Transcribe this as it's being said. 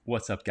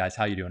What's up, guys?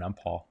 How you doing? I'm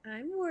Paul.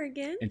 I'm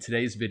Morgan. In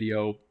today's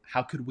video,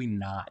 how could we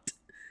not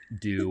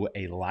do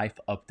a life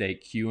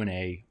update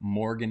Q&A?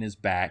 Morgan is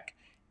back.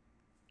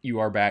 You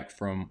are back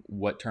from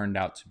what turned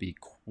out to be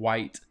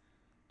quite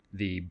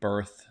the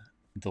birth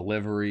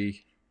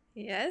delivery.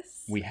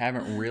 Yes. We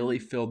haven't really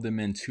filled them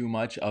in too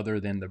much other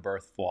than the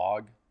birth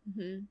vlog.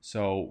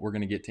 So we're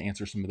going to get to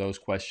answer some of those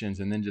questions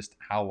and then just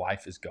how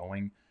life is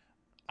going.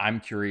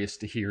 I'm curious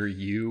to hear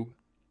you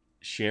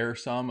share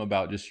some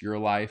about just your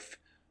life,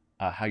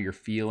 how you're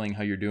feeling,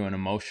 how you're doing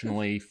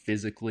emotionally,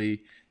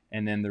 physically.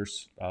 And then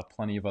there's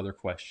plenty of other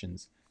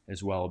questions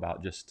as well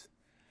about just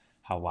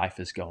how life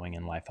is going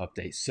and life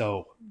updates.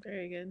 So,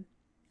 very good.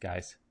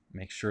 Guys,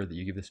 make sure that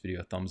you give this video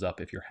a thumbs up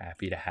if you're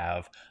happy to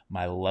have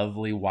my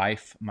lovely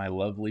wife, my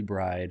lovely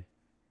bride,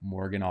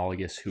 Morgan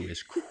Olligus, who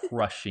is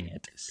crushing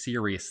it.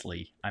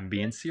 Seriously, I'm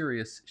being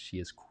serious. She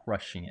is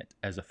crushing it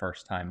as a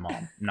first-time mom.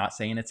 I'm not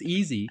saying it's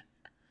easy,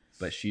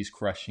 but she's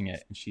crushing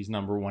it. And she's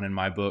number one in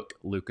my book.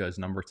 Luca is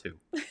number 2.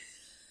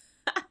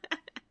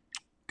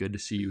 Good to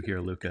see you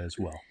here, Luca, as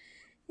well.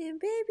 And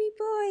baby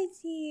boy's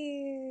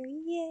here.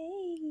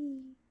 Yay.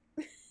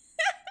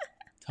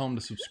 Tell them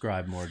to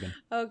subscribe, Morgan.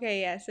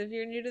 Okay, yes. If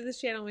you're new to this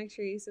channel, make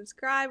sure you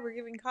subscribe. We're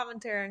giving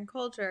commentary on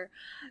culture,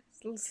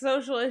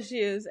 social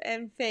issues,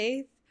 and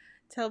faith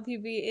to help you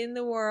be in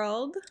the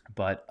world,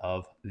 but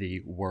of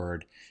the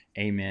word.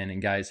 Amen. And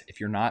guys,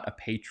 if you're not a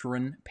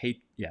patron,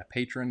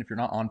 patron, if you're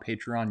not on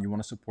Patreon, you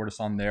want to support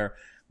us on there,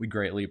 we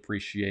greatly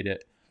appreciate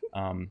it.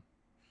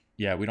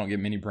 We don't get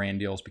many brand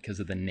deals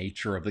because of the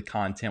nature of the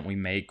content we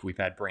make. We've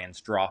had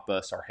brands drop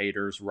us, our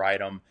haters write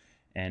them.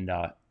 And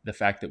the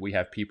fact that we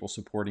have people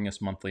supporting us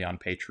monthly on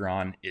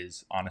Patreon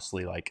is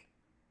honestly like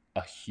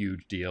a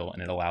huge deal.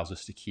 And it allows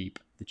us to keep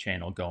the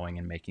channel going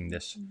and making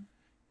this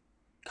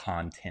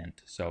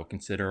content. So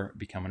consider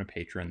becoming a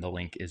patron. The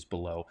link is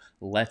below.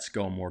 Let's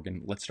go,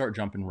 Morgan. Let's start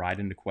jumping right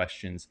into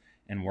questions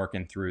and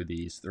working through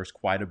these. There's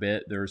quite a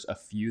bit. There's a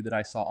few that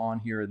I saw on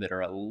here that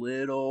are a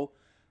little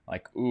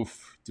like,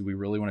 oof, do we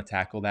really want to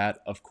tackle that?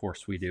 Of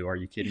course we do. Are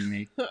you kidding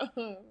me?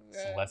 So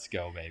let's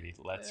go, baby.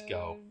 Let's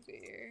go.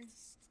 Dear.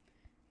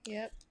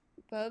 Yep.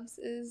 Bubs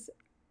is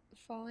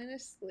falling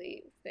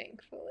asleep,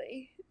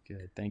 thankfully.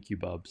 Good. Thank you,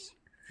 Bubs.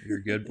 You're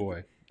a good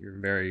boy. You're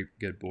a very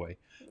good boy.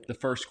 The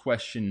first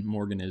question,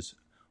 Morgan, is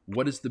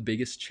what is the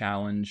biggest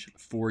challenge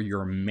for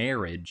your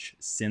marriage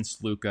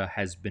since Luca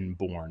has been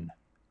born?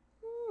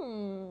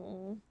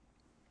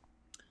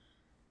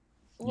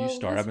 You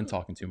start. I've been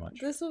talking too much.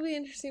 This will be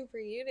interesting for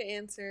you to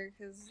answer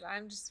because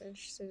I'm just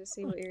interested to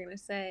see what you're going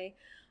to say.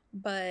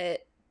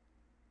 But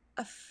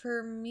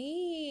for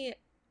me,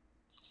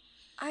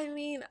 I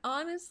mean,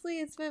 honestly,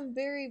 it's been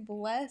very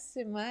blessed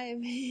in my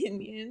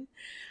opinion.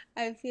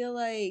 I feel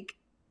like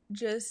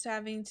just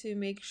having to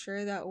make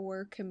sure that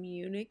we're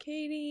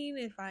communicating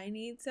if I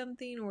need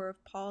something or if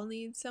Paul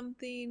needs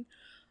something,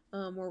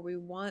 or we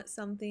want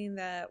something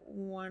that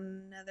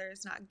one another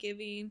is not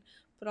giving,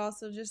 but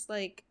also just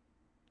like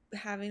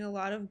having a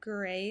lot of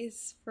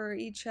grace for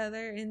each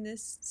other in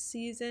this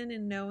season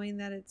and knowing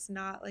that it's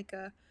not like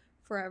a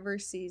forever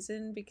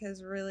season,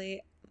 because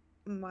really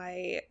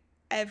my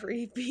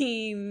every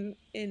being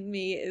in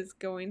me is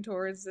going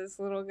towards this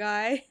little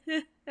guy.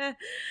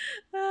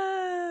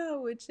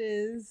 Which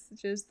is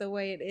just the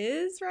way it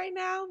is right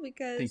now,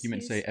 because I think you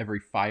meant to say every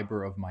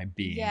fiber of my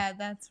being. Yeah,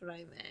 that's what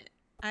I meant.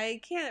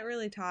 I can't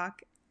really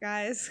talk,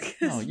 guys, No,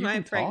 because you my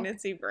can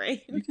pregnancy talk.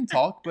 brain. You can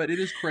talk, but it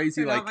is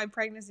crazy. Like not my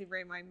pregnancy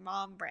brain, my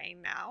mom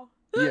brain now.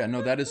 Yeah,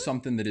 no, that is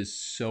something that is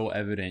so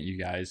evident, you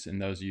guys,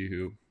 and those of you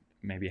who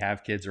maybe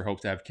have kids or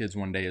hope to have kids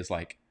one day, is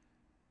like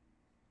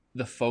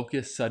the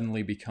focus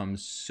suddenly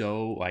becomes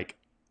so like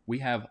we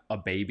have a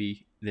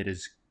baby that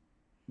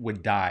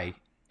would die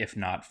if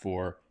not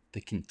for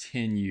the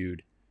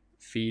continued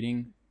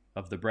feeding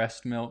of the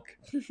breast milk,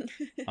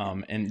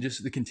 and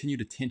just the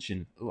continued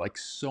attention, like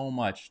so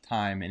much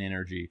time and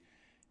energy,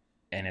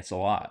 and it's a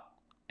lot.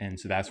 And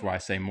so that's why I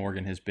say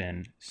Morgan has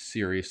been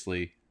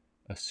seriously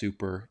a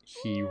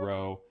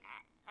superhero.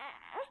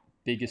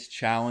 Biggest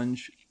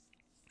challenge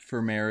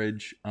for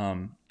marriage,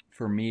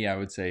 for me, I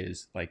would say,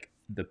 is like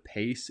the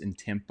pace and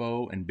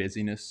tempo and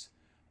busyness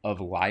of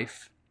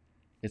life.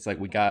 It's like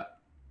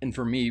and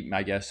for me,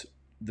 I guess,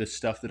 the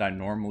stuff that I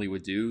normally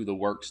would do, the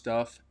work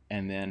stuff,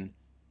 and then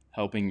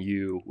helping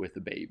you with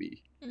the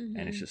baby. And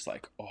it's just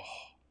like, oh.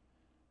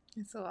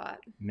 It's a lot.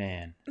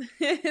 Man.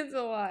 It's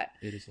a lot.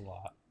 It is a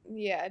lot.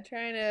 Yeah,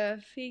 trying to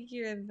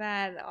figure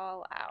that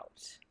all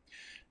out.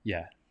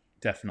 Yeah,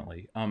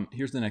 definitely.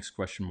 Here's the next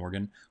question,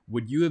 Morgan.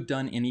 Would you have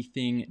done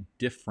anything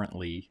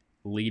differently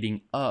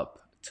leading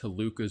up to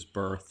Luca's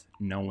birth,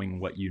 knowing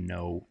what you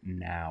know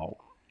now?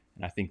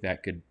 And I think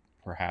that could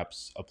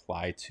perhaps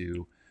apply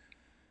to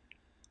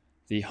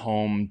the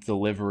home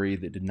delivery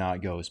that did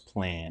not go as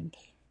planned.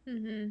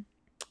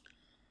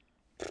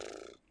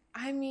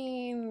 I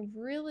mean,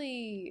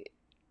 really,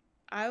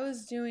 I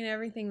was doing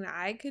everything that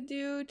I could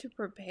do to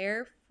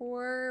prepare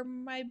for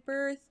my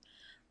birth.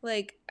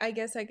 Like, I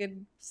guess I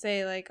could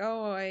say, like,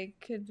 oh, I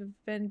could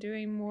have been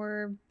doing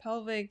more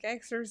pelvic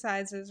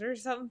exercises or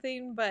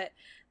something, but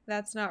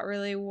that's not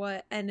really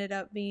what ended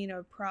up being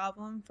a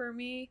problem for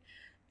me.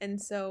 And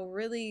so,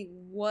 really,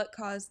 what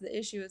caused the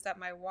issue is that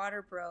my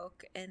water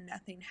broke and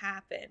nothing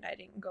happened. I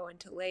didn't go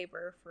into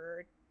labor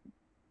for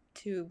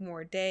 2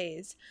 more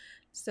days.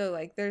 So,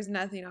 like, there's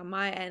nothing on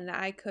my end that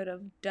I could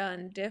have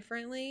done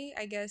differently.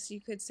 I guess you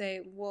could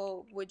say,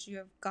 well, would you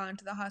have gone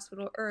to the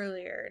hospital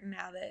earlier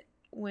now that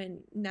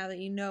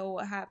you know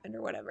what happened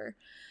or whatever?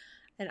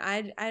 And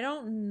I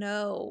don't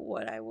know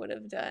what I would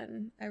have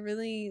done. I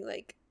really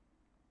like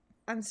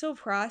I'm still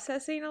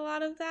processing a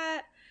lot of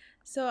that.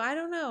 So I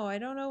don't know. I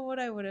don't know what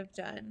I would have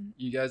done.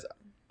 You guys,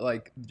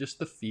 like, just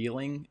the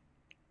feeling,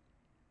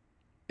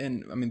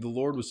 and I mean, the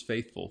Lord was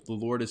faithful. The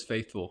Lord is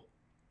faithful.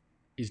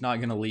 He's not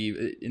going to leave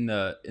in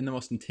the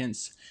most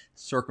intense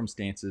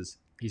circumstances.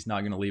 He's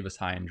not going to leave us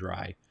high and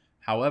dry.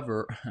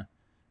 However,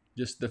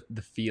 just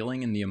the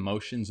feeling and the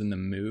emotions and the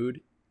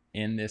mood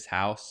in this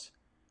house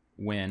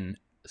when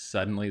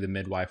suddenly the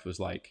midwife was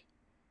like,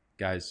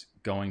 guys,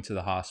 going to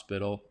the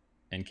hospital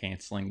and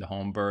canceling the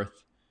home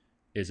birth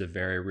is a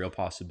very real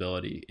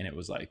possibility. And it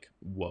was like,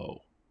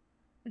 whoa.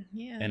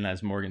 Yeah. And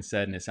as Morgan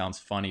said, and it sounds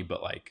funny,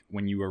 but like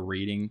when you were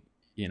reading,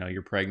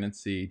 your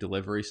pregnancy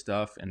delivery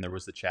stuff, and there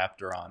was the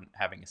chapter on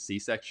having a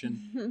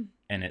C-section,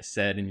 and it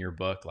said in your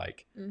book,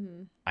 like,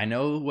 I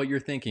know what you're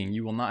thinking.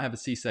 You will not have a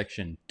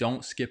C-section.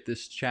 Don't skip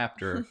this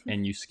chapter.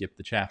 And you skip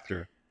the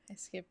chapter. I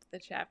skipped the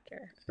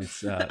chapter.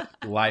 It's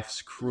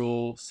life's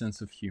cruel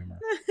sense of humor.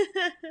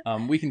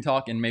 We can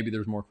talk, and maybe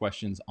there's more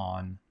questions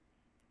on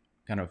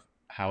kind of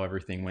how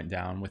everything went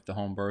down with the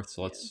home birth.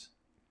 So let's.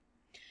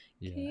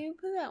 Yeah. Can you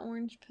put that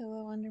orange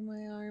pillow under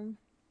my arm?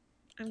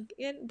 I'm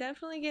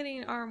definitely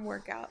getting arm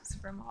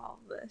workouts from all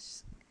of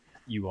this.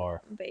 You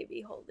are.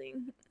 Baby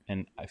holding.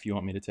 And if you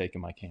want me to take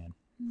him, I can.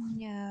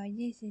 No,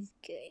 this is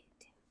good.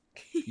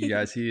 You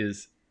guys, he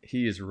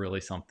is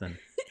really something.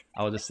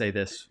 I'll just say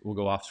this. We'll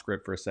go off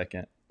script for a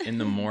second. In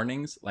the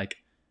mornings,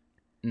 like,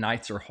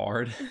 nights are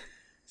hard,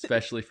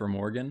 especially for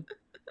Morgan.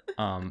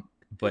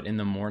 But in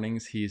the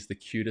mornings, he's the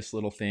cutest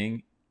little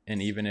thing.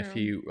 And even if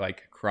he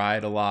like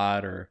cried a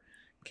lot or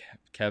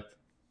kept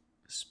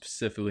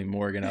specifically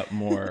Morgan up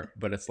more,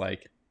 but it's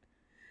like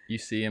you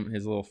see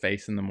his little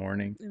face in the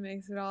morning. It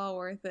makes it all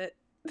worth it.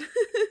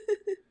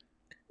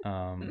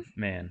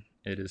 Man,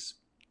 it is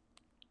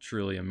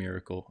truly a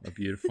miracle, a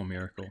beautiful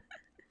miracle.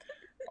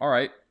 All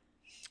right,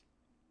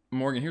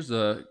 Morgan, here's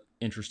a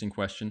interesting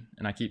question,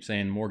 and I keep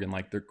saying Morgan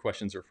like their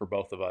questions are for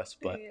both of us,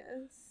 but yes.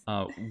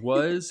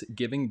 Was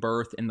giving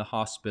birth in the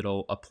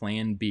hospital a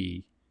plan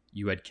B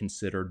you had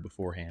considered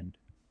beforehand?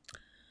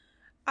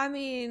 I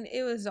mean,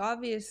 it was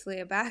obviously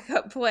a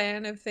backup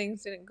plan if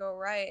things didn't go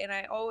right. And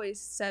I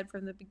always said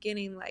from the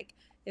beginning, like,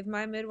 if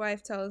my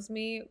midwife tells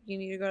me you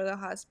need to go to the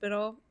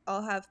hospital,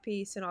 I'll have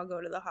peace and I'll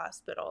go to the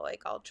hospital.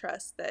 Like, I'll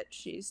trust that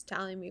she's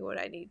telling me what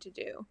I need to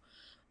do.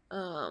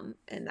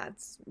 And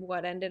that's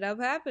what ended up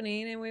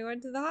happening. And we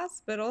went to the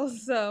hospital.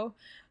 So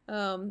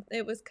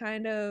it was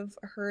kind of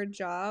her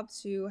job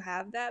to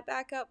have that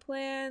backup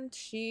plan.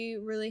 She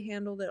really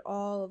handled it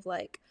all of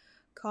like,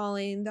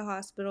 calling the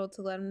hospital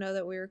to let them know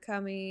that we were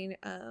coming.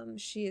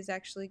 She is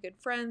actually good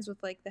friends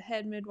with like the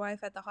head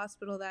midwife at the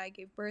hospital that I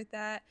gave birth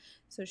at,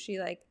 so she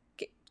like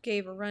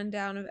gave a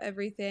rundown of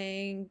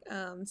everything,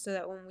 so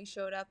that when we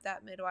showed up,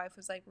 that midwife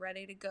was like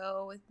ready to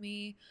go with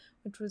me,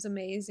 which was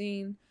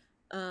amazing.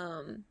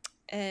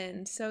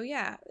 And so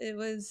yeah, it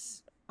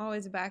was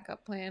always a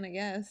backup plan, I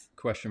guess.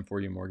 Question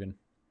for you, Morgan.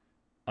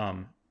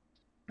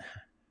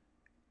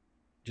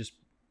 Just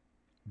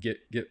get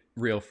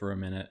real for a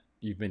minute.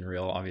 You've been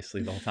real,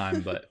 obviously, the whole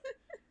time, but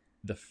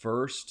the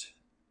first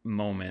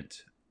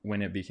moment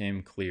when it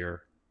became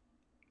clear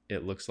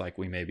it looks like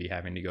we may be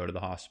having to go to the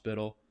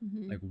hospital,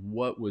 like,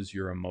 what was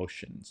your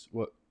emotions?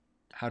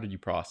 How did you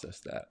process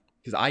that?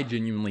 Because I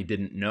genuinely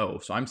didn't know.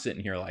 So I'm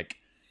sitting here like,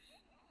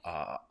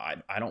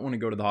 I don't want to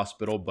go to the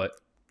hospital, but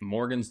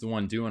Morgan's the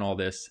one doing all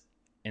this.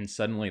 And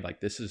suddenly,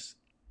 like, this is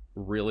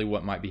really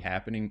what might be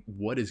happening.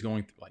 What is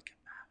going through? Like,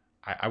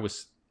 I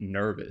was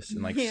nervous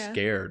and like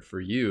scared for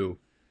you.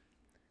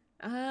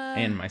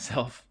 And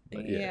myself.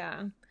 But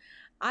yeah.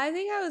 I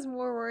think I was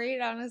more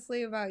worried,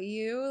 honestly, about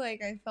you.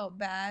 Like, I felt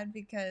bad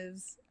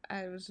because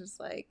I was just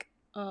like,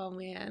 oh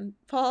man,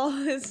 Paul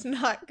is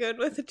not good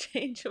with a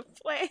change of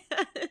plans.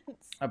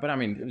 But I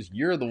mean,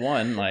 you're the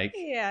one, like.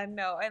 Yeah,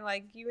 no, and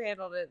like you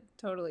handled it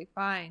totally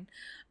fine.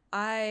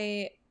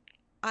 I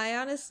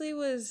honestly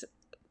was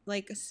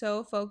like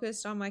so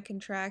focused on my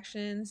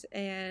contractions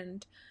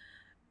and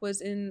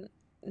was in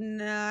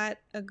not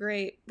a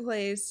great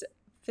place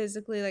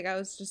physically. Like, I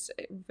was just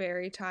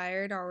very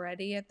tired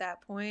already at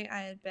that point.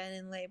 I had been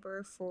in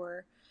labor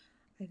for,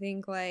 I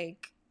think,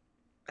 like,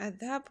 at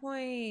that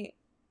point,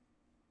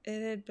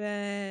 it had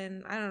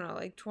been, I don't know,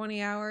 like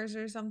 20 hours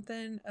or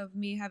something of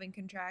me having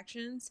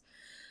contractions.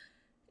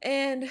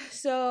 And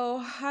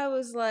so I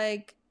was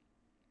like,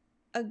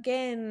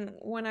 again,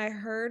 when I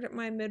heard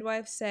my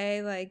midwife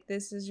say, like,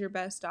 this is your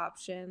best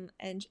option,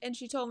 and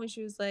she told me,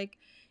 she was like,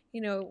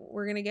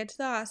 we're going to get to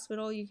the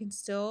hospital. You can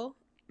still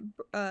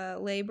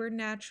labor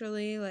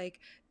naturally. Like,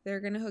 they're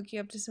going to hook you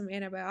up to some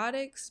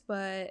antibiotics,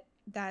 but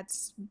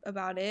that's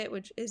about it,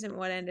 which isn't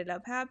what ended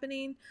up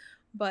happening.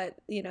 But,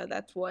 you know,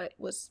 that's what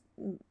was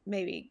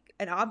maybe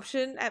an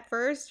option at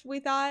first, we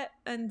thought.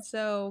 And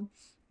so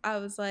I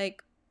was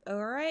like,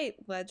 all right,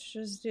 let's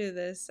just do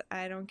this.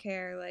 I don't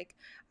care. Like,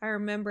 I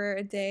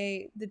remember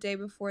the day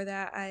before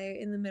that,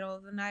 in the middle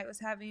of the night, was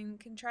having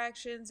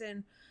contractions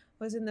and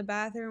was in the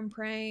bathroom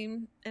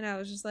praying. And I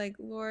was just like,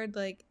 Lord,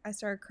 like, I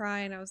started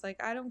crying. I was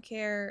like, I don't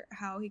care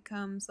how he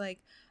comes. Like,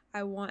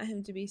 I want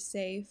him to be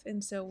safe.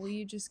 And so will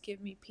you just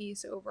give me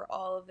peace over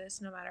all of this,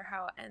 no matter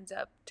how it ends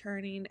up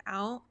turning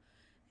out?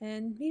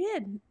 And he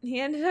did. He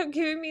ended up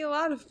giving me a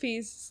lot of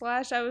peace. /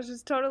 I was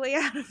just totally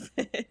out of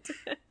it.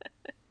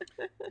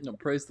 No,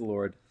 praise the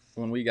Lord.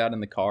 When we got in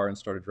the car and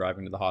started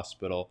driving to the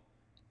hospital,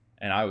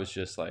 and I was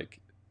just like,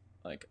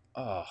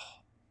 oh,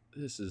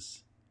 this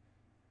is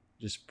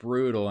just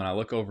brutal. And I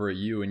look over at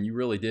you, and you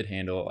really did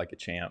handle it like a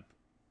champ.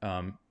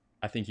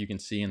 I think you can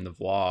see in the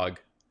vlog,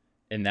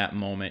 in that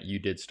moment, you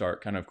did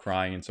start kind of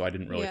crying, and so I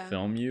didn't really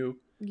film you.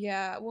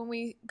 Yeah, when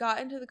we got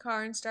into the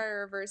car and started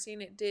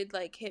reversing, it did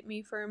like hit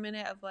me for a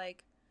minute of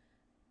like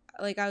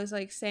I was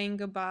like saying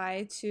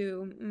goodbye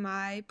to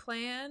my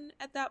plan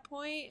at that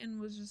point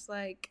and was just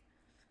like,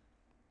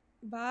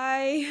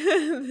 bye.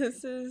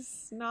 This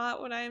is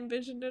not what I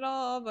envisioned at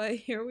all, but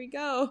here we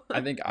go. I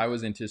think I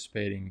was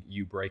anticipating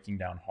you breaking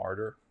down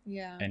harder.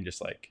 Yeah. And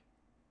just like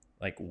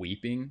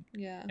weeping.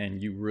 Yeah.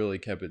 And you really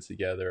kept it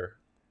together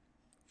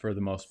for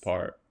the most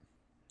part.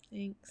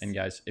 Thanks. And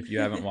guys, if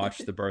you haven't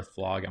watched the birth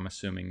vlog, I'm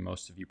assuming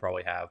most of you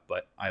probably have,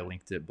 but I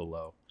linked it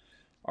below.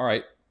 All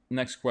right,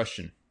 next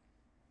question.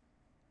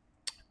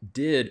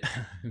 They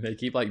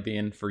keep like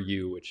being for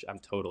you, which I'm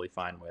totally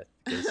fine with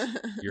because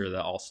you're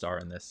the all-star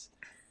in this.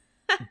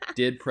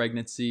 Did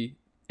pregnancy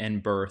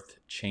and birth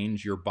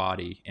change your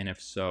body? And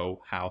if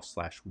so, how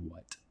 /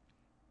 what?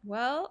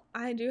 Well,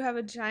 I do have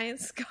a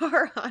giant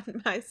scar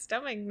on my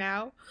stomach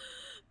now.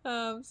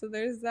 So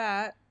there's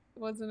that.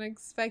 Wasn't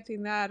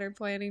expecting that or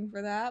planning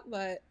for that,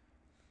 but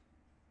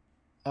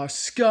our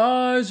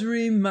scars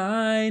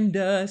remind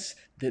us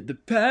that the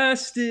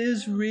past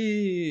is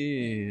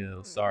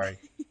real. Sorry.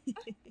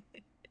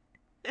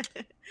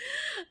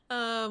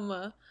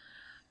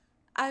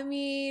 I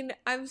mean,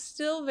 I'm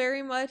still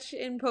very much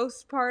in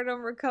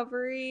postpartum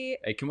recovery.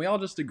 Hey, can we all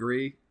just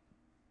agree?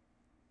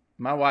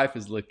 My wife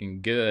is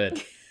looking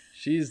good.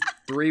 She's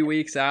 3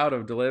 weeks out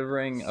of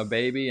delivering a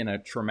baby in a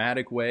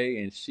traumatic way,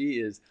 and she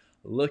is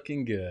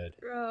looking good.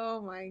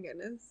 Oh my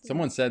goodness.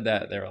 Someone said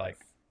that. They were like,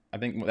 I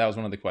think that was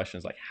one of the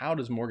questions, like, how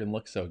does Morgan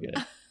look so good?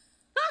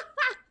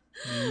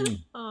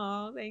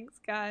 Oh, thanks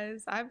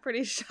guys. I'm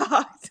pretty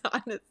shocked,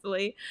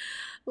 honestly.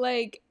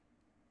 Like,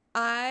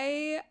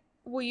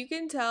 you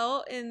can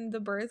tell in the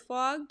birth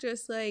vlog,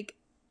 just like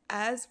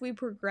as we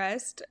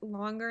progressed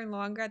longer and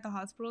longer at the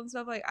hospital and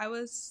stuff, like I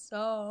was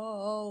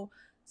so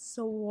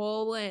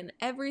swollen.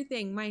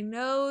 Everything. My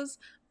nose,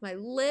 my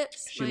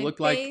lips, she my looked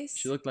face.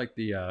 She looked like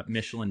the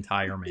Michelin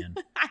tire man.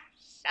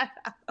 Shut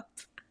up.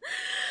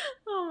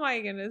 Oh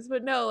my goodness.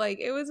 But no, like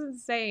it was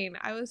insane.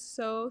 I was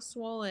so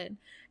swollen.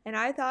 And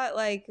I thought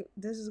like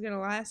this is going to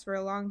last for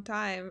a long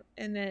time.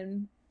 And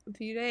then a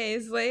few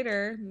days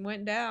later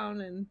went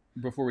down. And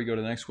before we go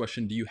to the next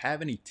question, do you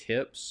have any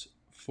tips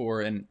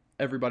for, and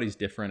everybody's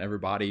different,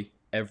 everybody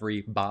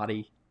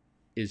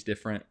is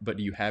different, but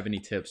do you have any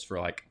tips for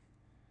like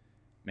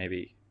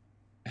maybe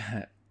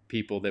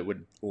people that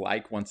would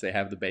like once they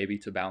have the baby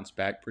to bounce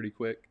back pretty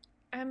quick?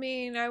 I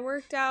mean, I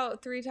worked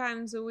out 3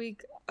 times a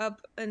week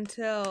up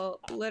until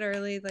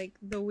literally like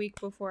the week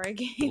before I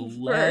gave birth.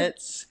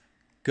 Let's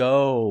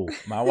go.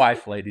 My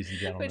wife, ladies and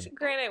gentlemen. Which,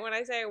 granted, when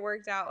I say I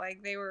worked out,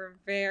 like they were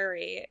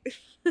very,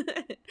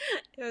 it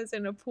was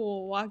in a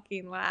pool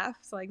walking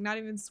laps, like not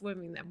even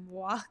swimming them,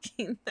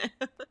 walking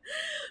them.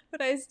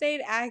 But I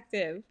stayed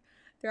active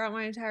throughout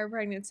my entire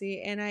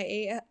pregnancy, and I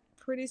ate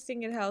pretty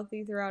stinking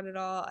healthy throughout it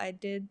all. I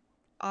did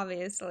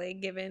obviously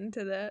give in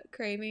to the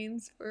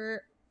cravings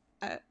for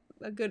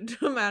a good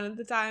amount of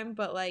the time,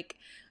 but like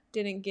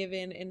didn't give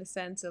in a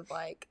sense of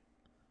like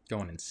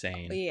going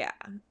insane. Yeah.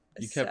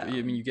 You kept, I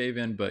mean, you gave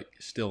in, but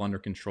still under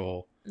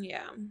control.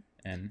 Yeah.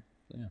 And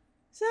yeah.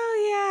 So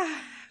yeah,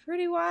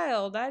 pretty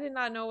wild. I did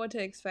not know what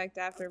to expect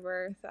after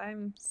birth.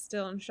 I'm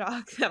still in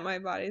shock that my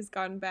body's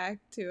gone back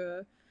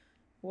to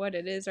what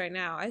it is right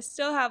now. I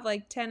still have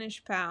like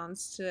 10-ish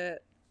pounds to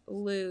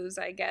lose,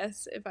 I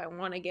guess, if I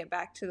want to get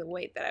back to the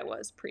weight that I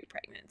was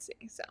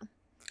pre-pregnancy. So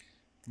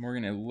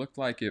Morgan, it looked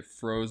like it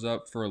froze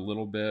up for a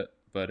little bit,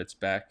 but it's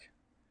back.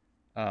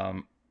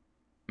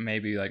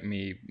 Maybe like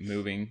me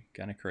moving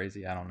kind of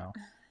crazy. I don't know.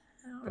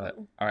 But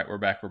all right, we're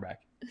back.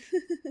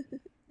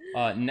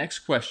 Next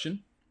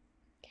question.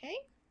 Okay.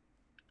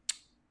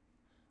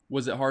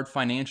 Was it hard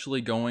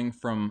financially going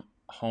from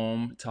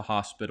home to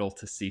hospital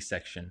to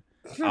C-section?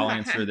 I'll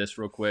answer this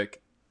real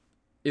quick.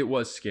 It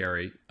was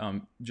scary.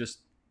 Just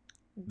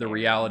the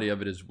reality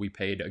of it is we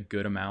paid a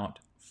good amount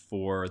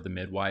for the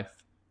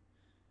midwife.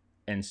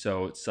 And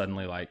so it's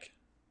suddenly like,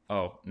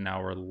 oh,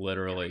 now we're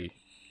literally,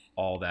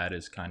 all that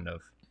is kind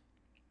of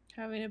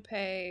having to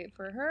pay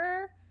for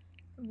her.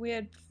 We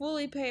had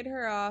fully paid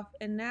her off,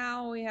 and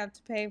now we have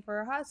to pay for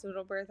a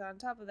hospital birth on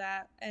top of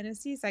that, and a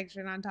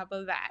C-section on top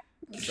of that.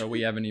 So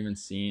we haven't even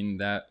seen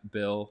that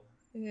bill.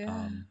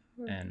 Yeah,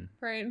 we're And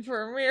praying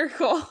for a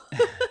miracle.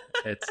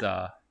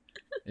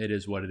 it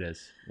is what it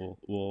is.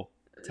 We'll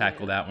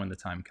tackle that when the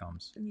time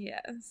comes.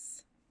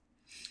 Yes.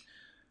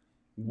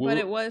 But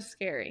it was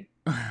scary.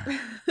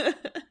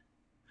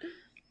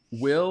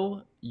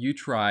 Will you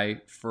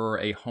try for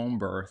a home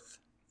birth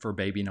for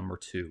baby number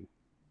 2?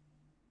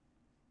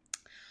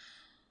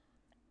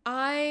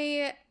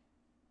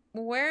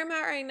 Where I'm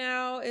at right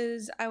now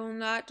is I will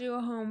not do a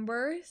home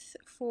birth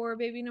for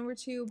baby number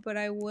 2, but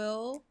I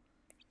will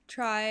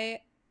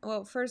try.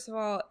 Well, first of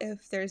all,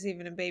 if there's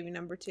even a baby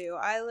number 2,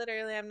 I'm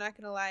not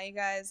going to lie, you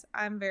guys,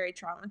 I'm very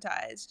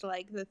traumatized.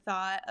 Like, the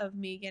thought of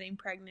me getting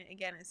pregnant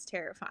again is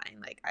terrifying.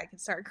 Like, I can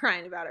start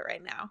crying about it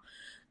right now.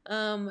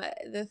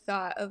 The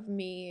thought of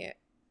me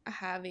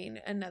having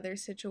another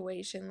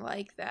situation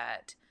like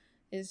that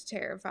is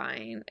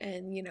terrifying.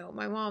 And,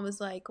 my mom was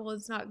like, well,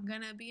 it's not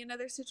gonna be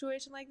another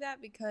situation like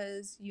that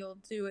because you'll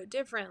do it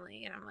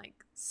differently. And I'm like,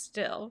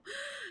 still,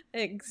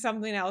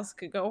 something else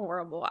could go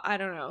horrible. I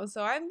don't know.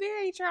 So I'm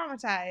very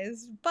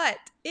traumatized. But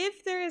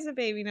if there is a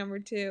baby number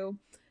 2,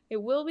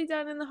 it will be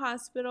done in the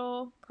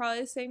hospital,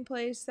 probably the same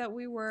place that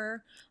we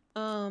were,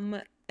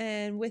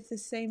 and with the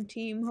same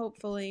team,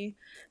 hopefully.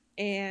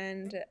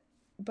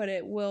 But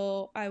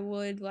I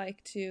would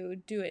like to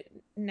do it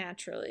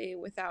naturally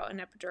without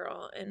an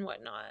epidural and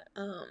whatnot.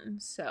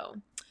 So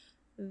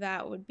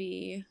that would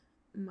be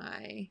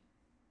my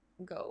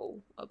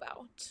go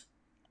about.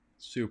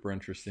 Super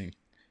interesting,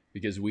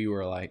 because we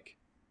were like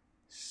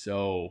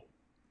so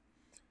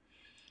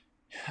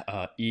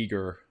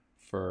eager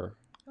for.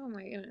 Oh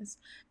my goodness.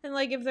 And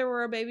like, if there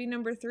were a baby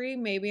number 3,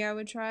 maybe I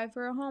would try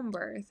for a home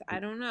birth. I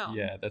don't know.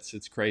 Yeah,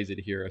 it's crazy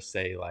to hear us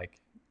say like,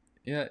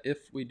 yeah, if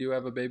we do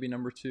have a baby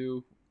number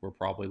 2, we're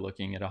probably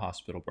looking at a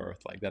hospital birth.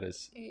 Like, that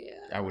is, Yeah.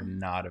 I would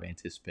not have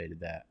anticipated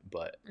that,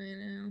 but I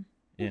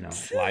know.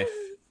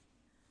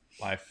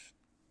 life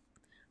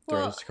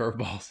throws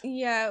curveballs.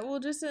 Yeah, well,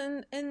 just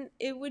and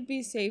it would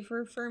be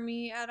safer for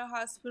me at a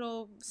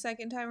hospital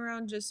second time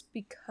around just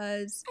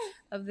because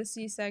of the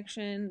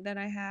C-section that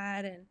I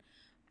had, and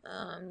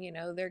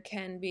there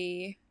can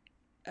be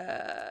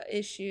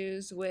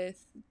issues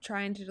with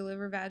trying to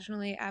deliver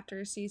vaginally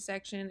after a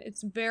C-section.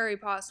 It's very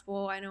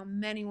possible. I know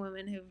many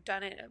women who've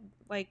done it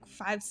like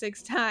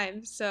 5-6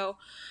 times, so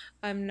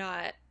I'm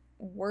not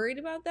worried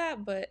about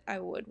that, but I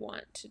would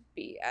want to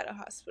be at a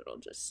hospital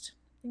just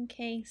in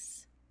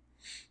case.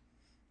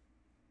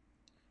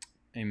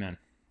 Amen.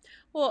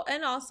 Well,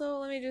 and also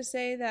let me just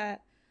say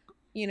that,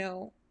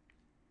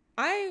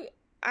 I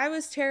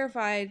was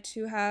terrified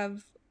to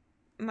have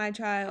my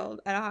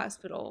child at a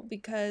hospital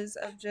because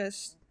of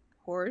just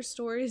horror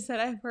stories that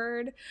I've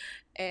heard,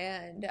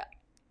 and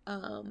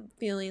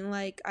feeling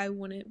like I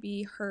wouldn't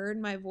be heard,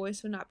 my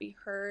voice would not be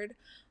heard.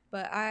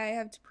 But I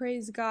have to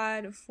praise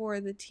God for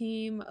the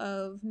team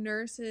of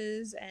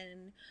nurses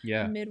and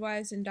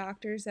midwives and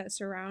doctors that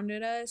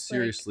surrounded us.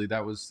 Seriously,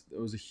 that was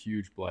a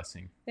huge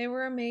blessing. They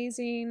were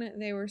amazing.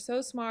 They were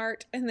so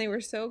smart, and they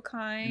were so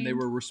kind. And they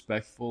were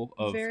respectful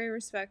of. Very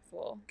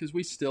respectful. Because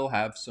we still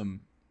have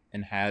some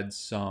and had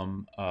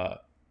some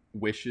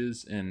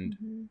wishes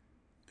and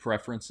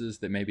preferences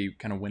that maybe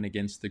kind of went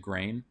against the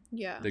grain.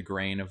 Yeah. The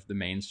grain of the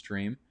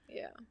mainstream.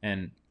 Yeah.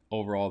 And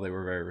overall, they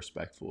were very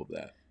respectful of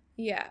that.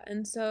 Yeah,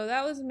 and so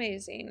that was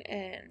amazing,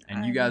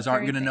 and you guys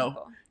aren't gonna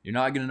know. You're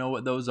not gonna know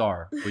what those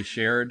are. We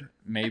shared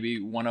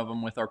maybe one of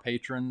them with our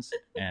patrons,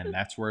 and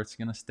that's where it's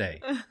gonna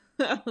stay.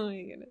 Oh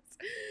my goodness!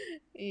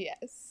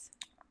 Yes.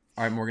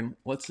 All right, Morgan.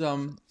 Let's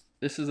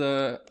This is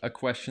a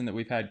question that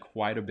we've had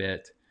quite a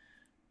bit.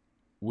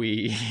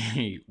 We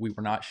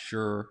were not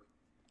sure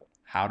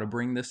how to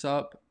bring this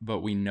up, but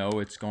we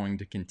know it's going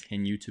to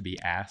continue to be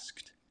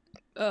asked.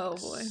 Oh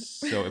boy!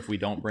 So if we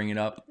don't bring it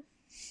up,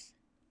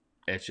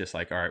 it's just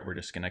like, all right, we're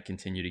just going to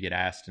continue to get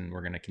asked and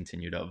we're going to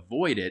continue to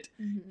avoid it.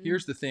 Mm-hmm.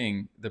 Here's the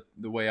thing.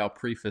 The way I'll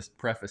preface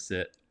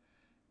it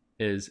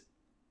is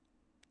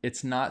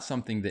it's not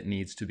something that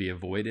needs to be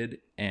avoided.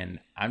 And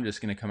I'm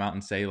just going to come out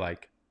and say,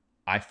 like,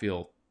 I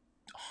feel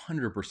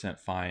 100%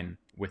 fine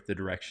with the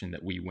direction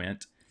that we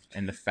went.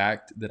 And the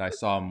fact that I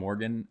saw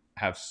Morgan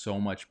have so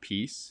much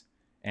peace,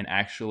 and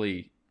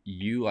actually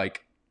you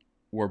like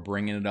were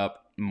bringing it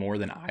up more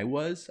than I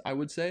was, I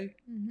would say.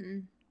 Mm-hmm.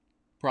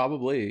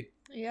 Probably.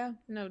 Yeah,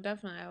 no,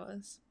 definitely I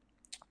was.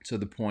 To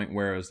the point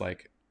where it was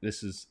like,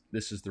 this is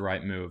the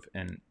right move,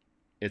 and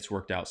it's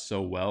worked out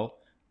so well.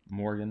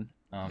 Morgan,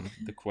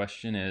 the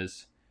question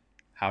is,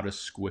 how does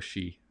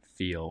Squishy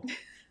feel?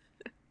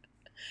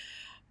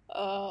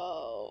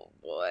 Oh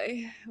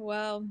boy.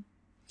 Well,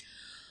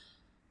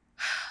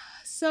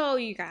 so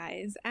you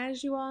guys,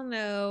 as you all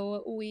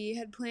know, we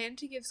had planned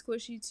to give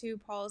Squishy to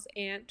Paul's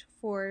aunt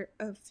for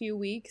a few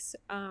weeks,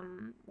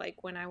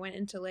 like when I went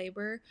into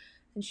labor.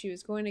 And she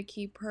was going to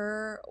keep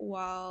her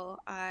while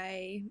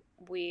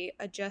we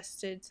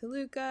adjusted to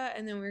Luca,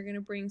 and then we were going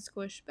to bring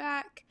Squish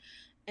back.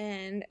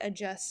 and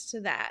adjust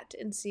to that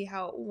and see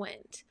how it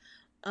went.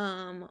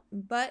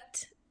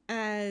 But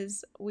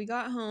as we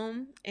got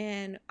home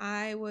and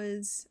I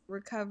was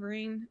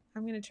recovering,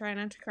 I'm going to try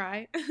not to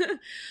cry,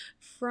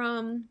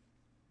 from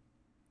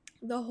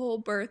the whole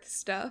birth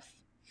stuff,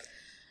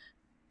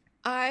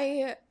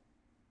 I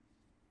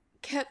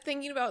kept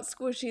thinking about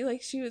Squishy.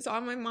 Like, she was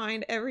on my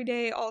mind every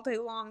day, all day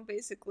long,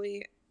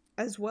 basically,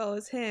 as well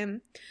as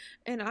him.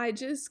 And I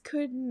just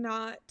could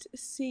not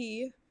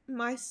see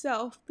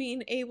myself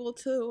being able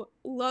to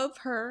love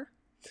her,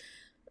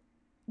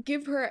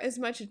 give her as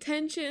much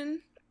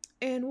attention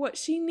and what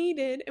she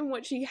needed and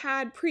what she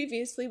had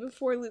previously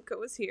before Luca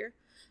was here.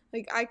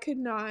 Like, I could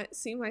not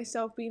see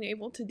myself being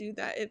able to do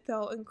that. It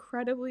felt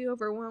incredibly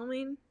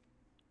overwhelming.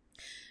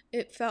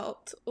 It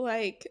felt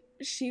like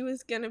she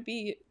was going to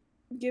be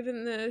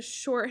given the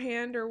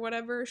shorthand or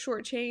whatever,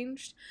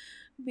 shortchanged,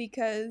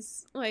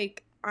 because,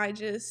 like, I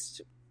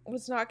just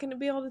was not going to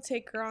be able to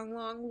take her on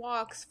long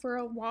walks for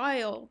a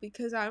while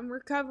because I'm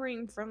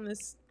recovering from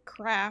this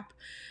crap.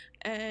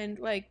 And,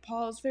 like,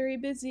 Paul's very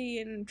busy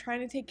and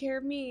trying to take care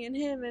of me and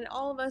him and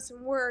all of us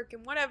and work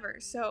and whatever.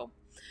 So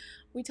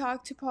we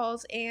talked to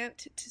Paul's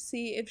aunt to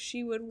see if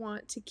she would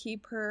want to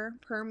keep her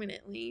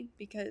permanently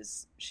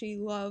because she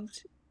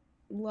loves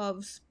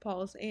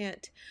Paul's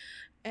aunt.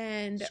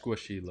 And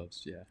Squishy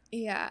loves, yeah.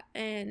 yeah,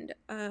 and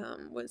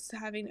was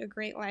having a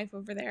great life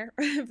over there.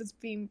 Was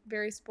being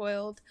very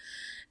spoiled.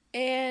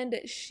 And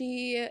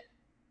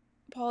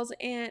Paul's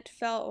aunt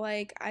felt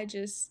like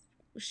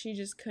she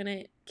just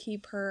couldn't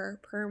keep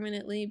her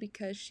permanently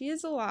because she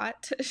is a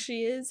lot.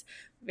 She is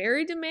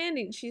very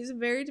demanding. She's a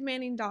very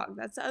demanding dog.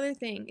 That's the other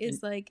thing,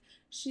 is like,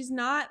 she's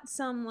not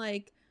some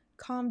like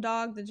calm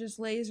dog that just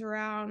lays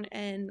around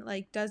and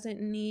like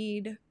doesn't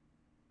need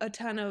a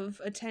ton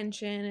of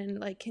attention and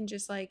like can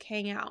just like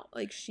hang out.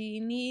 Like, she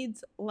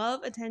needs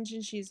love,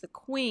 attention. She's the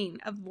queen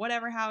of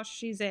whatever house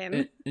she's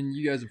in. And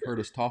you guys have heard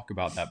us talk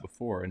about that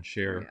before and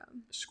share. Yeah.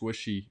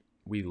 Squishy,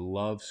 we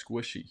love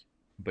Squishy,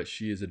 but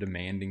she is a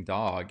demanding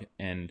dog,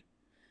 and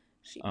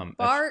She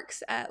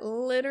barks at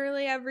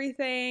literally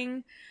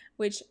everything,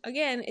 which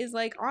again is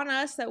like on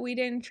us that we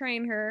didn't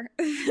train her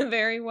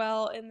very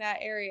well in that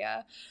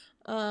area.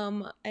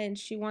 And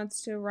she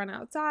wants to run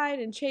outside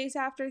and chase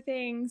after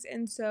things.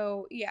 And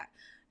so, yeah.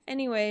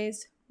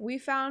 Anyways, we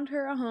found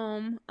her a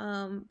home.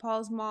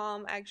 Paul's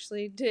mom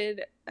actually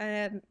did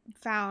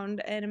found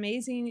an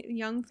amazing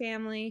young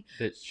family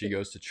that she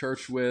goes to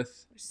church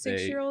with.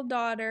 6-year-old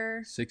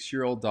daughter.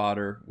 6-year-old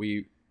daughter.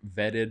 We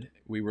vetted.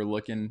 We were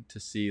looking to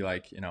see,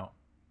 like,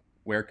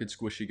 where could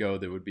Squishy go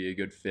that would be a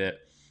good fit.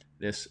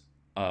 This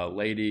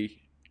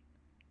lady,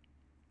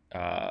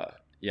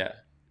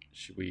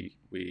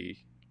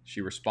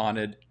 she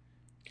responded.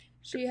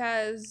 She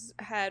has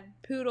had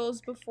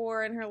poodles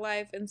before in her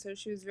life, and so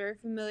she was very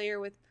familiar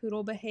with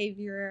poodle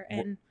behavior.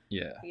 And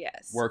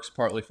yes, works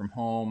partly from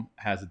home,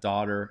 has a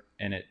daughter,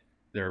 and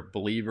they're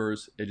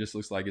believers. It just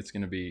looks like it's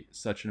going to be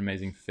such an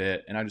amazing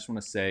fit. And I just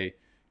want to say,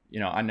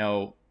 I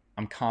know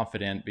I'm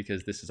confident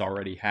because this has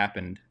already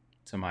happened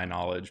to my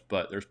knowledge,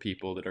 but there's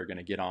people that are going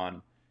to get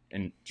on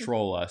and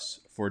troll us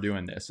for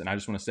doing this. And I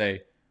just want to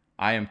say,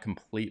 I am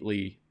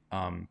completely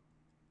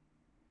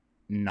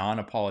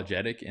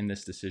non-apologetic in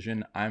this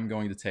decision. I'm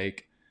going to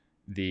take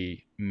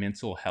the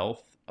mental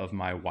health of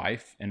my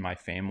wife and my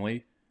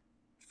family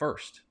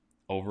first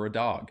over a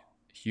dog,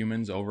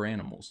 humans over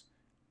animals.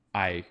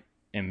 I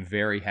am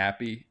very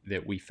happy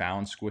that we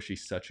found Squishy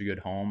such a good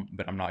home,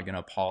 but I'm not going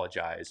to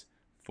apologize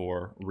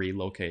for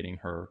relocating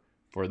her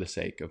for the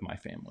sake of my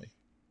family.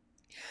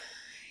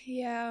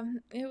 Yeah,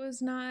 it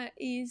was not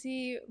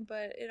easy,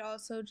 but it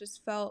also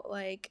just felt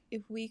like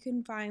if we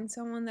can find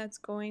someone that's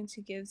going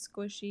to give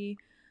Squishy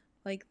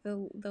like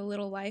the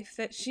little life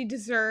that she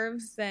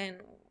deserves, then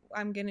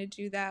I'm gonna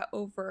do that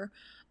over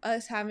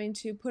us having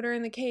to put her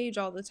in the cage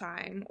all the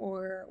time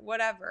or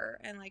whatever,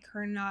 and like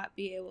her not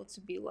be able to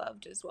be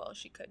loved as well as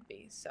she could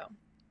be. So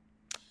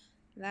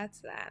that's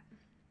that.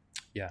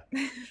 Yeah.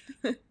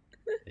 There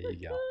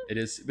you go. It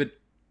is, but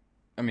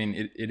I mean,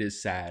 it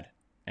is sad,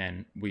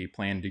 and we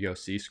plan to go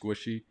see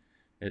Squishy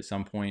at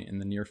some point in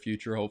the near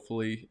future,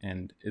 hopefully,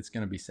 and it's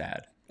gonna be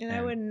sad. And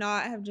I would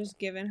not have just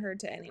given her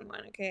to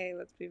anyone, okay?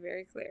 Let's be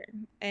very clear.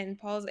 And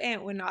Paul's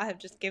aunt would not have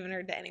just given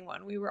her to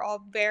anyone. We were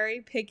all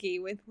very picky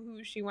with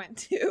who she went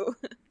to.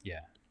 Yeah.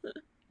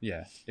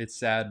 Yeah. It's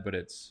sad, but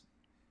it's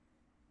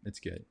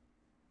good.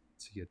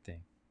 It's a good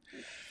thing.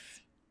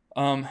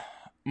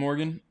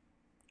 Morgan,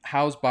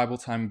 how's Bible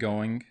time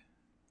going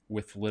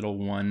with little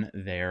one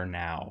there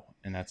now?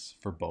 And that's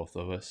for both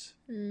of us.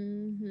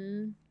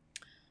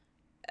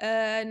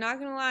 Not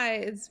gonna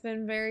lie, it's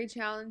been very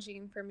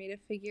challenging for me to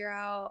figure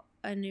out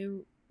a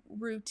new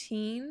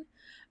routine.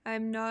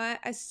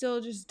 I still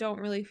just don't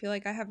really feel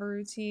like I have a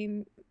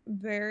routine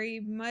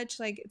very much.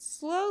 Like,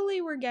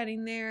 slowly we're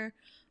getting there,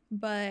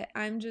 but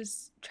I'm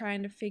just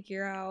trying to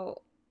figure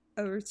out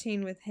a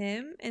routine with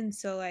him. And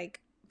so,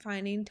 like,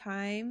 finding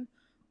time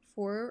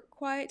for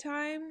quiet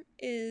time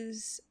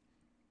is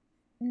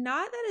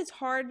not that it's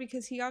hard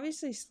because he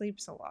obviously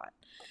sleeps a lot,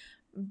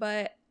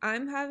 but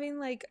I'm having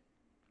like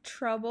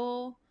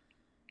trouble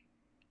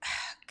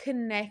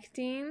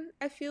connecting,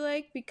 I feel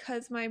like,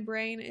 because my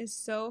brain is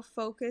so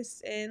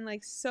focused in,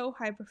 like, so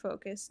hyper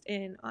focused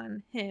in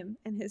on him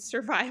and his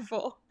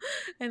survival.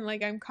 And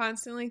like I'm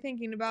constantly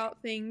thinking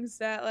about things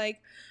that, like,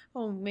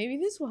 oh, maybe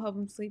this will help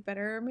him sleep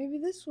better, or maybe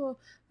this will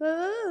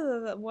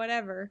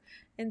whatever.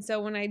 And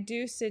so when I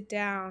do sit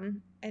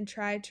down and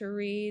try to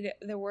read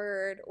the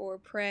word or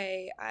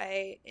pray,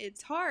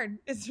 it's hard.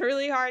 It's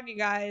really hard, you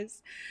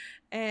guys.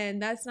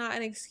 And that's not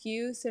an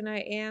excuse, and I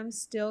am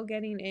still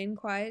getting in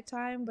quiet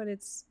time, but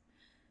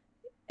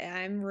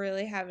I'm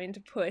really having to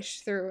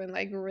push through and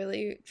like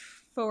really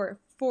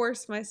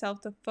force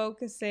myself to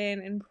focus in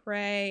and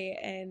pray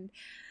and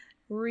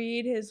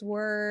read his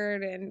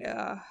word, and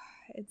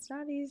it's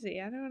not easy.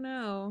 I don't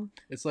know.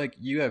 It's like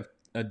you have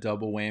a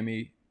double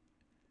whammy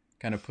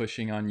kind of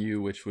pushing on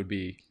you, which would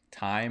be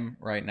time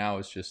right now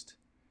is just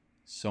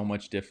so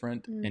much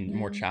different and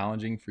more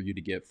challenging for you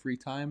to get free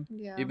time.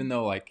 Yeah. Even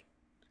though, like,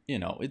 you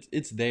know,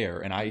 it's there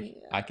and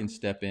I can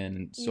step in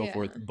and so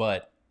forth,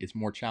 but it's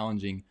more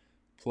challenging.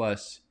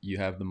 Plus you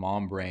have the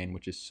mom brain,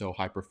 which is so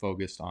hyper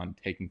focused on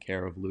taking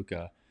care of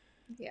Luca.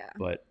 Yeah.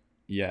 But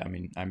yeah, I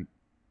mean, I'm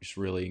just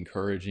really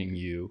encouraging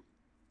you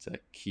to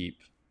keep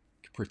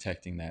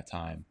protecting that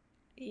time.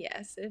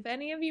 Yes. If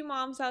any of you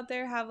moms out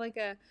there have like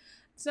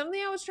something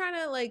I was trying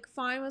to like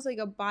find was like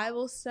a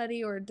Bible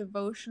study or a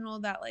devotional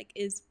that like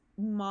is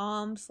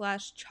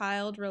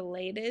mom/child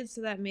related,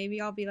 so that maybe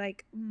I'll be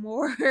like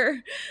more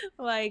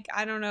like,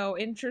 I don't know,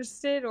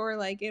 interested, or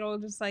like it'll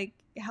just like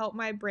help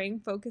my brain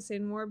focus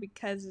in more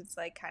because it's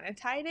like kind of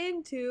tied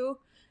into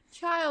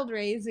child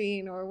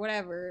raising or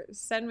whatever.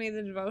 Send me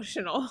the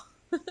devotional.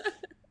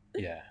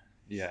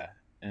 Yeah,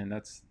 and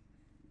that's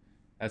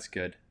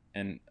good.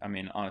 And I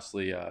mean,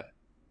 honestly,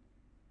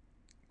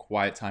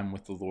 quiet time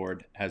with the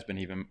Lord has been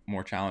even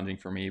more challenging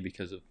for me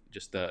because of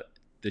just the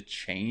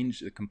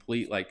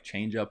complete like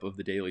change up of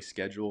the daily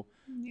schedule.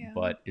 Yeah.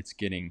 But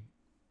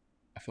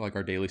I feel like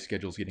our daily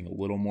schedule is getting a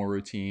little more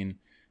routine,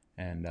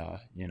 and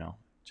you know,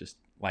 just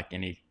like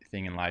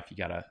anything in life, you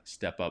gotta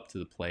step up to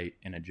the plate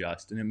and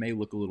adjust. And it may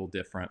look a little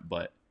different,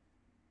 but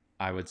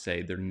I would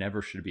say there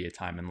never should be a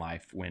time in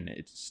life when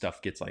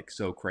stuff gets like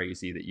so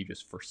crazy that you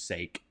just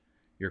forsake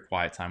your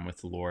quiet time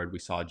with the Lord. We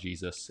saw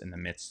Jesus in the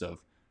midst of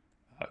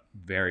a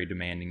very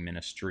demanding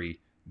ministry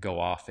go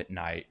off at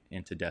night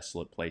into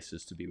desolate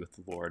places to be with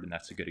the Lord, and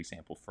that's a good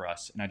example for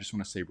us. And I just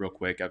want to say real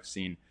quick, I've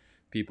seen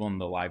people in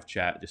the live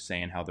chat just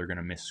saying how they're going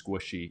to miss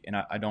Squishy, and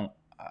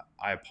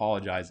I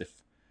apologize if,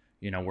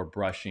 you know, we're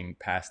brushing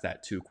past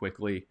that too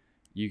quickly.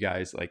 You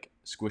guys, like,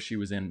 Squishy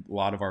was in a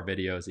lot of our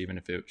videos, even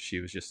if she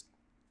was just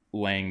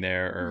laying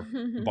there or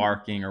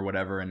barking or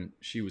whatever, and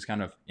she was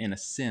kind of, in a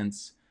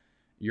sense,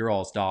 your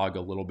all's dog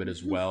a little bit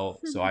as well.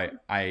 So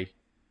I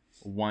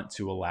want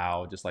to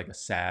allow just like a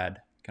sad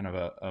kind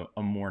of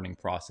a mourning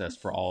process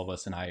for all of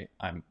us, and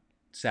I'm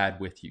sad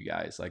with you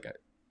guys. Like,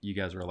 you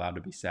guys are allowed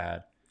to be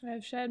sad.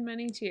 I've shed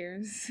many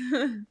tears.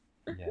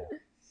 Yeah.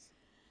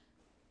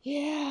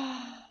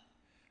 Yeah.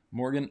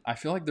 Morgan, I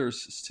feel like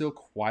there's still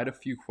quite a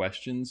few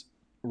questions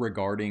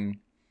regarding,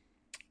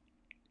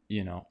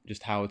 you know,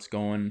 just how it's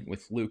going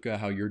with Luca,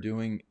 how you're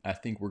doing. I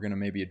think we're going to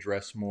maybe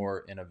address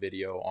more in a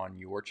video on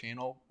your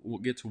channel. We'll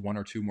get to one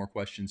or two more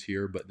questions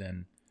here, but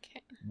then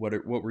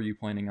what were you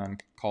planning on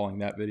calling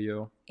that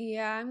video?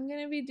 Yeah, I'm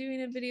going to be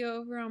doing a video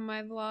over on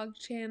my vlog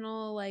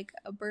channel, like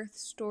a birth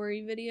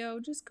story video,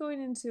 just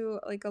going into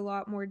like a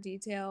lot more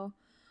detail.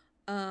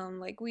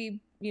 Like we,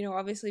 you know,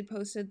 obviously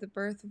posted the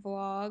birth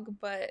vlog,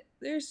 but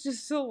there's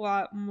just a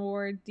lot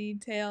more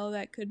detail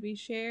that could be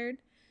shared.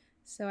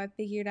 So I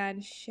figured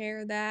I'd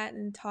share that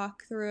and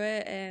talk through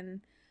it,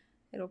 and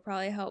it'll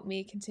probably help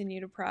me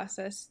continue to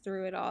process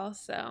through it all.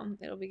 So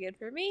it'll be good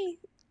for me.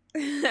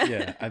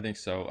 Yeah, I think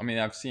so. I mean,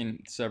 I've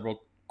seen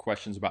several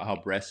questions about how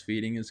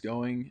breastfeeding is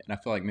going, and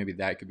I feel like maybe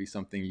that could be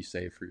something you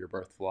save for your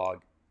birth vlog.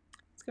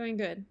 It's going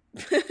good.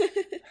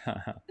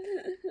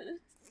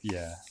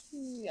 Yeah.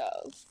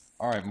 Yes.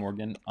 All right,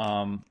 Morgan.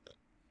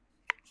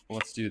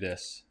 Let's do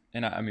this.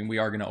 And I mean, we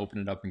are going to open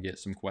it up and get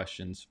some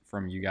questions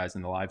from you guys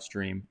in the live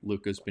stream.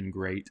 Luca's been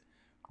great.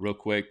 Real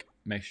quick,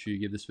 make sure you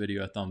give this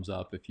video a thumbs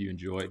up if you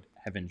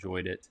have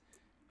enjoyed it.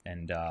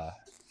 And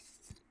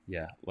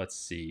yeah, let's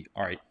see.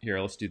 All right, here,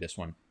 let's do this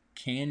one.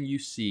 Can you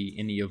see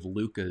any of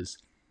Luca's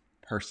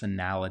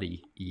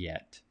personality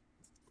yet?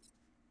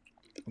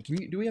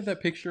 Do we have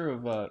that picture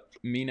of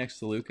me next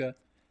to Luca?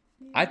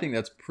 Yeah. I think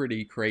that's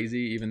pretty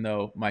crazy, even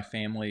though my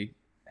family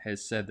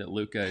has said that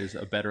Luca is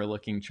a better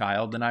looking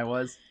child than I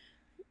was.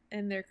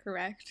 And they're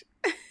correct.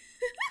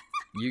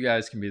 You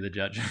guys can be the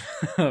judge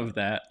of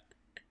that.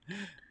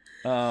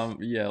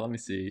 Yeah, let me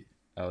see.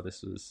 Oh,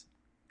 this was...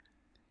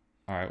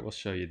 All right, we'll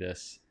show you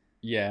this.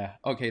 Yeah,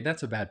 okay,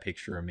 that's a bad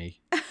picture of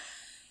me.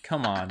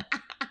 Come on.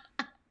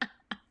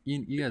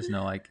 You guys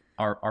know, like,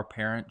 our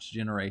parents'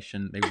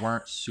 generation, they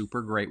weren't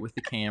super great with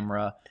the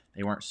camera.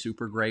 They weren't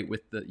super great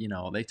with the, you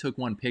know, they took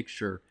one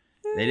picture.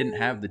 They didn't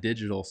have the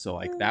digital, so,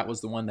 like, that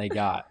was the one they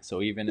got.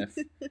 So even if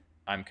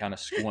I'm kind of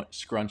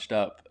scrunched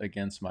up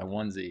against my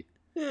onesie,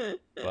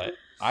 But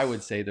I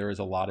would say there is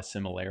a lot of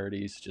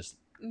similarities. Just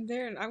I'm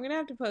gonna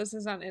have to post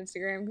this on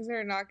Instagram because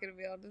they're not gonna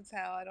be able to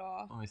tell at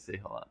all. let me see.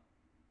 Hold on.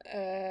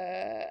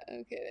 Okay,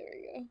 there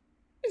we go.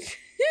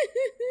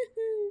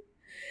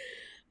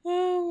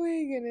 Oh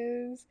my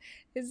goodness.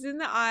 It's in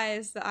the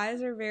eyes. The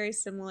eyes are very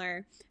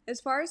similar.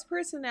 As far as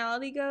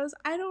personality goes,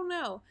 I don't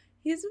know.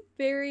 He's a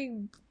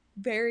very,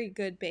 very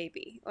good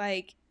baby.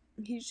 Like,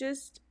 he's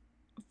just,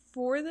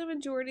 for the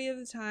majority of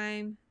the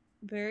time,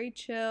 very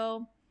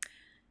chill.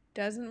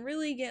 Doesn't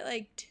really get,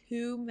 like,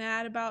 too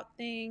mad about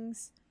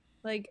things.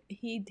 Like,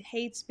 he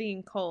hates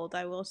being cold,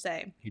 I will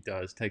say. He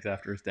does. Takes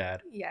after his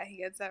dad. Yeah, he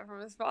gets that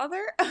from his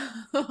father.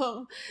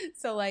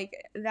 So, like,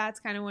 that's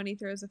kind of when he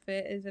throws a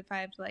fit, is if I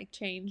have to, like,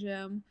 change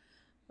him.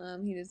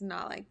 He does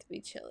not like to be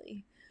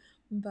chilly.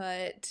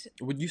 But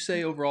Would you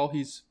say overall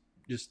he's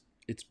just,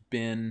 it's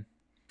been,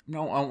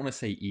 no, I don't want to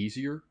say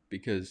easier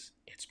because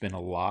it's been a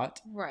lot,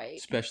 right.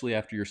 especially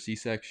after your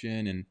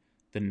C-section and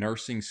the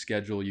nursing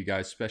schedule, you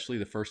guys, especially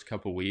the first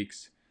couple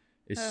weeks,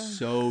 is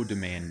so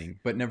demanding.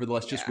 But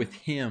nevertheless, just with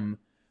him,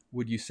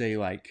 would you say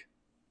like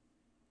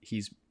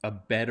he's a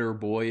better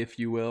boy, if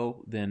you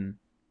will, than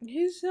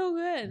he's so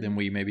good than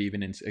we maybe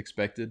even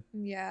expected?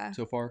 Yeah.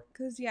 So far,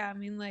 because I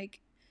mean, like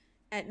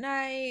at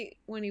night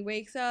when he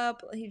wakes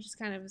up, he just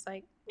kind of is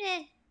like,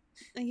 eh.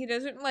 And he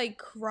doesn't like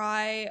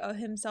cry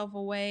himself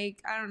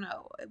awake. I don't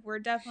know. We're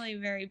definitely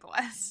very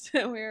blessed.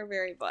 We're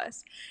very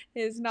blessed.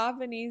 It's not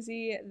been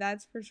easy,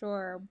 that's for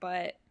sure.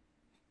 But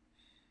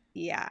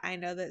yeah, I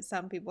know that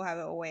some people have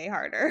it way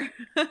harder.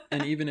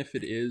 And even if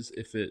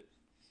it,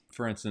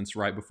 for instance,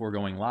 right before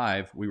going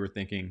live, we were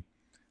thinking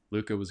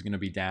Luca was going to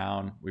be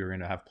down. We were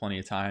going to have plenty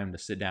of time to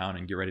sit down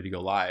and get ready to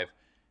go live.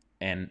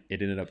 And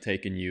it ended up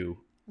taking you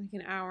like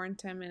an hour and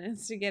 10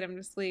 minutes to get him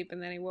to sleep,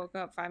 and then he woke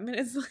up 5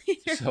 minutes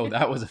later. So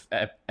that was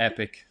an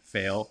epic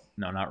fail.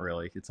 No, not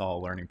really. It's all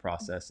a learning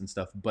process and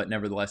stuff. But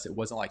nevertheless, it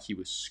wasn't like he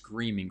was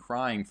screaming,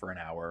 crying for an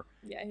hour.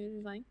 Yeah, he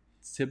was like...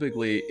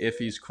 Typically, if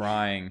he's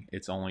crying,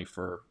 it's only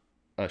for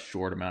a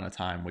short amount of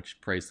time,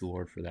 which praise the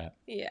Lord for that.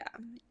 Yeah,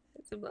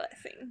 it's a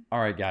blessing. All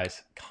right,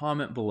 guys.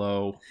 Comment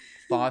below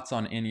thoughts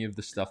on any of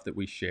the stuff that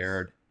we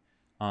shared.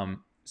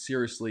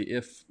 Seriously,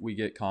 if we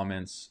get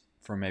comments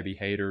from maybe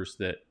haters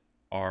that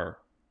are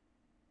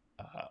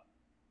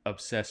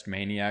obsessed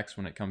maniacs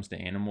when it comes to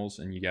animals,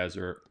 and you guys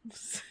are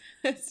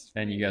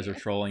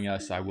trolling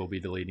us, I will be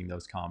deleting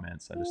those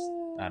comments.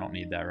 I don't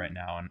need that right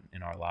now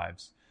in our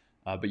lives.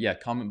 But yeah,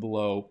 comment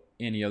below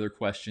any other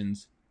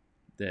questions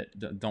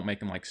that don't make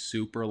them like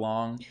super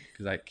long,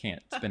 because I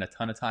can't spend a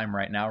ton of time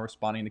right now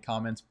responding to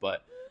comments,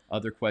 but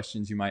other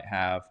questions you might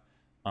have,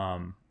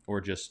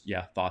 or just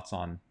thoughts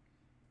on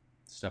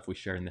stuff we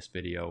shared in this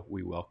video,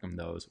 we welcome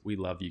those. We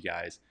love you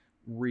guys.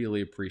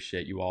 Really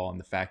appreciate you all, and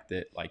the fact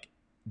that like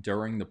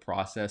during the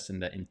process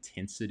and the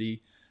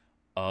intensity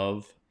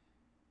of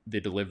the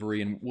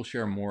delivery, and we'll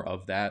share more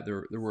of that,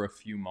 there were a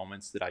few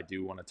moments that I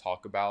do want to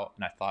talk about,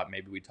 and I thought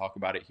maybe we'd talk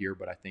about it here,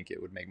 but I think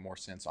it would make more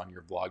sense on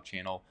your vlog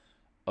channel,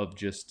 of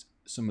just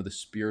some of the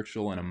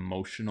spiritual and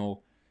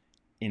emotional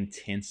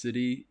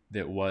intensity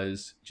that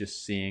was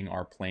just seeing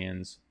our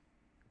plans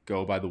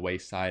go by the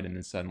wayside, and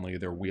then suddenly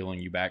they're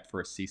wheeling you back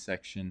for a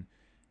C-section,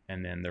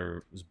 and then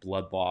there was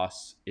blood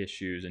loss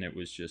issues, and it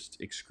was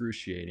just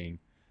excruciating.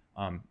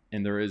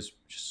 And there is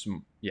just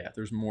some,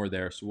 there's more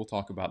there, so we'll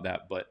talk about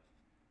that. But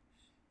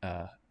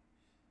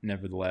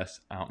nevertheless,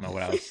 I don't know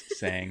what I was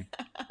saying.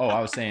 Oh,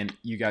 I was saying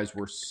you guys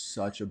were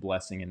such a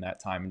blessing in that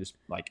time, and just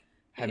like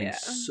having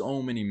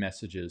so many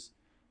messages,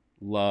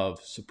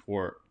 love,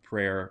 support,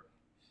 prayer.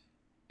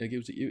 Like it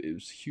was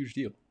a huge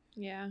deal.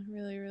 Yeah,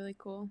 really, really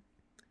cool.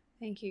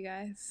 Thank you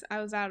guys. I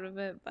was out of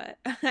it, but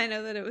I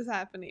know that it was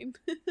happening.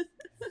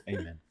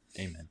 Amen.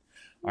 Amen.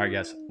 All right,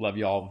 guys. Love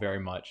you all very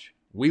much.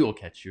 We will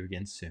catch you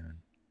again soon.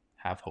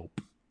 Have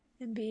hope.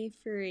 And be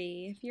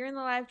free. If you're in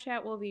the live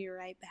chat, we'll be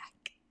right back.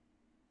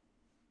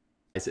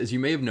 As you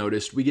may have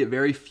noticed, we get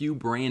very few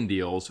brand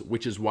deals,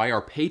 which is why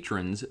our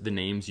patrons, the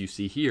names you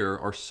see here,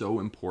 are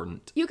so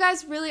important. You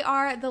guys really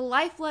are the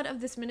lifeblood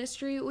of this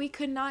ministry. We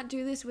could not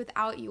do this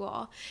without you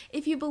all.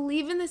 If you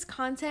believe in this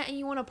content and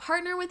you want to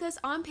partner with us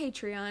on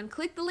Patreon,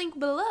 click the link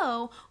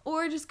below,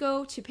 or just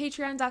go to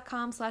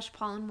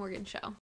patreon.com/PaulandMorganShow.